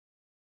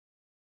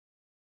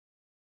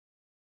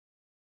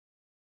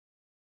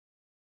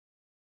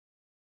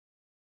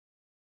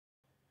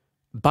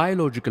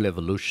Biological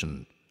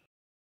evolution.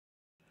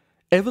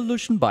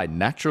 Evolution by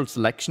natural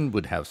selection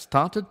would have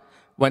started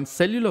when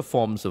cellular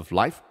forms of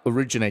life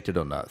originated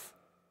on Earth.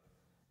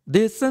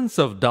 The essence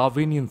of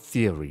Darwinian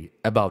theory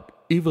about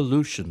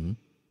evolution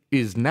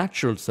is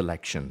natural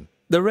selection.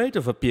 The rate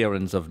of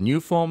appearance of new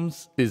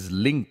forms is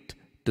linked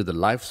to the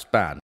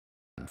lifespan.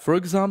 For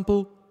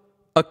example,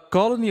 a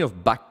colony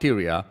of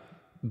bacteria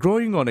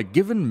growing on a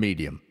given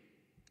medium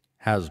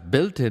has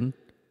built-in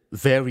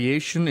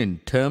variation in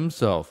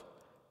terms of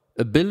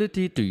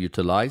ability to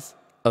utilize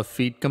a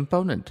feed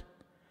component.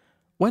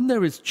 When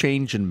there is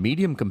change in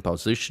medium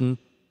composition,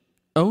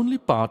 only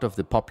part of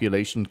the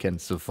population can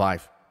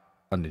survive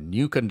under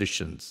new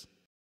conditions.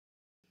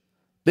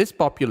 This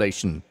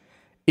population,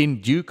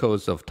 in due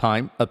course of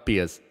time,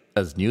 appears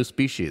as new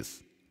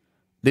species.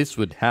 This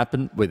would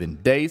happen within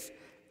days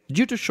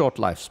due to short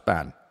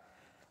lifespan.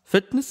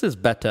 Fitness is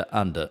better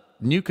under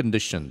new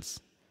conditions.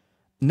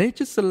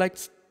 Nature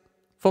selects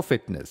for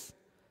fitness.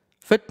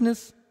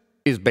 Fitness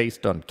is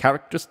based on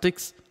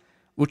characteristics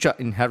which are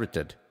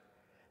inherited.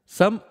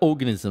 Some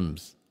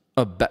organisms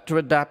are better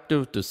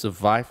adaptive to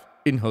survive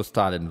in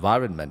hostile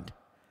environment.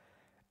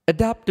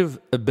 Adaptive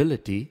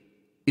ability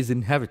is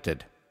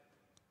inherited.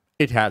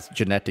 It has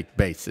genetic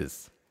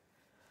basis.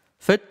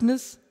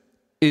 Fitness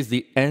is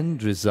the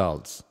end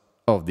results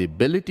of the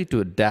ability to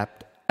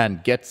adapt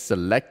and get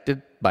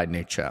selected by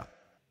nature.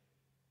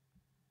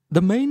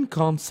 The main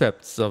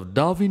concepts of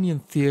Darwinian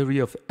theory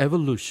of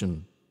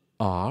evolution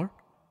are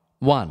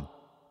 1.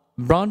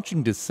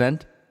 Branching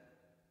descent,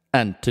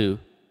 and 2.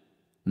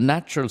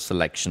 Natural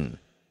selection.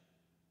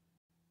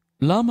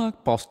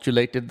 Lamarck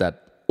postulated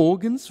that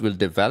organs will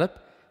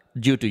develop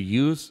due to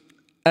use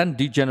and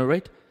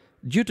degenerate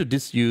due to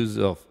disuse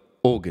of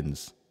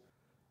organs.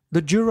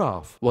 The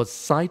giraffe was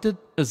cited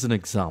as an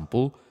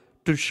example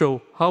to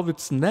show how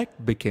its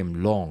neck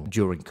became long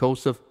during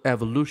course of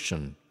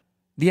evolution.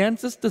 The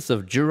ancestors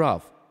of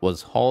giraffe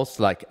was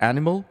horse-like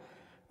animal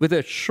with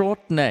a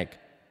short neck.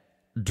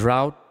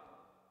 Drought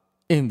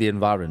in the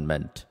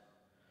environment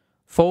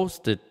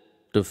forced it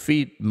to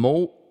feed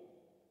more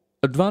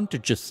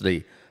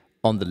advantageously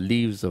on the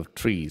leaves of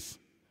trees.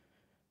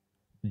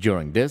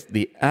 During this,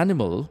 the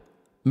animal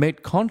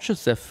made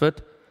conscious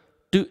effort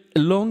to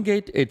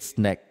elongate its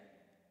neck.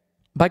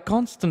 By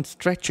constant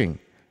stretching,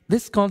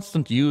 this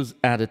constant use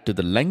added to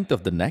the length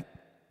of the neck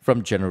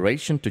from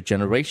generation to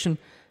generation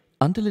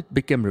until it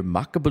became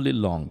remarkably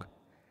long.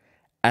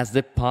 As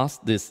they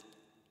passed this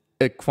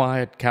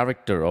acquired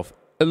character of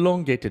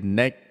elongated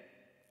neck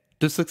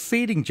to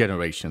succeeding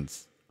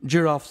generations,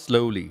 giraffes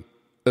slowly,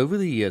 over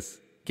the years,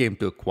 came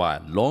to acquire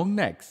long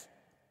necks.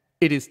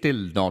 It is still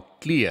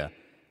not clear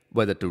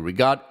whether to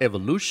regard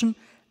evolution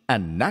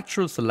and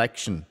natural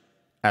selection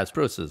as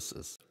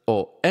processes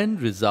or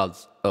end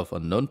results of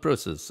unknown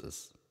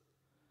processes.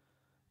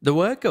 The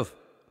work of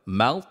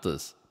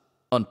Malthus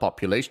on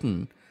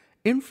population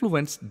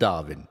influenced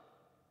Darwin.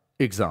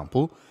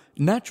 Example,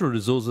 natural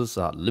resources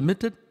are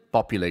limited,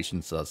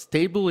 populations are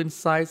stable in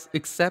size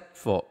except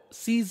for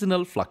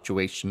seasonal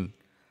fluctuation.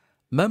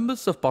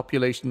 Members of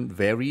population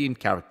vary in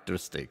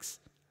characteristics.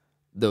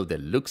 Though they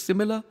look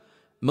similar,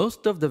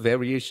 most of the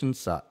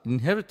variations are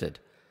inherited.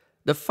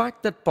 The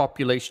fact that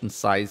population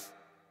size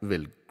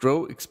will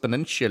grow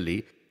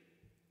exponentially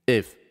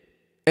if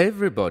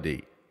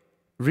everybody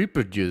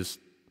reproduces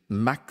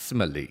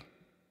maximally.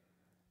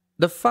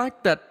 The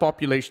fact that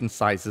population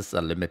sizes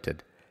are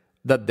limited,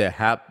 that there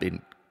have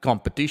been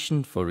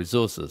competition for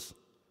resources.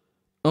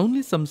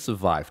 Only some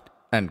survived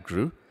and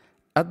grew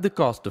at the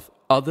cost of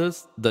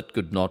others that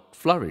could not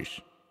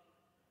flourish.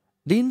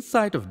 The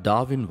insight of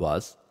Darwin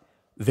was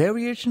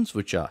variations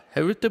which are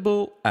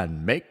heritable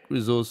and make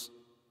resource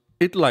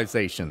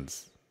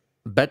utilizations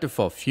better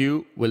for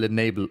few will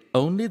enable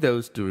only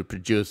those to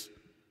reproduce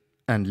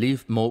and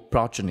leave more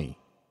progeny.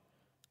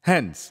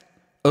 Hence,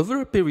 over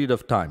a period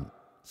of time,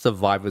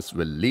 survivors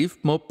will leave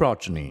more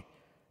progeny,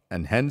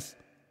 and hence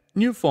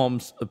new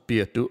forms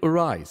appear to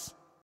arise.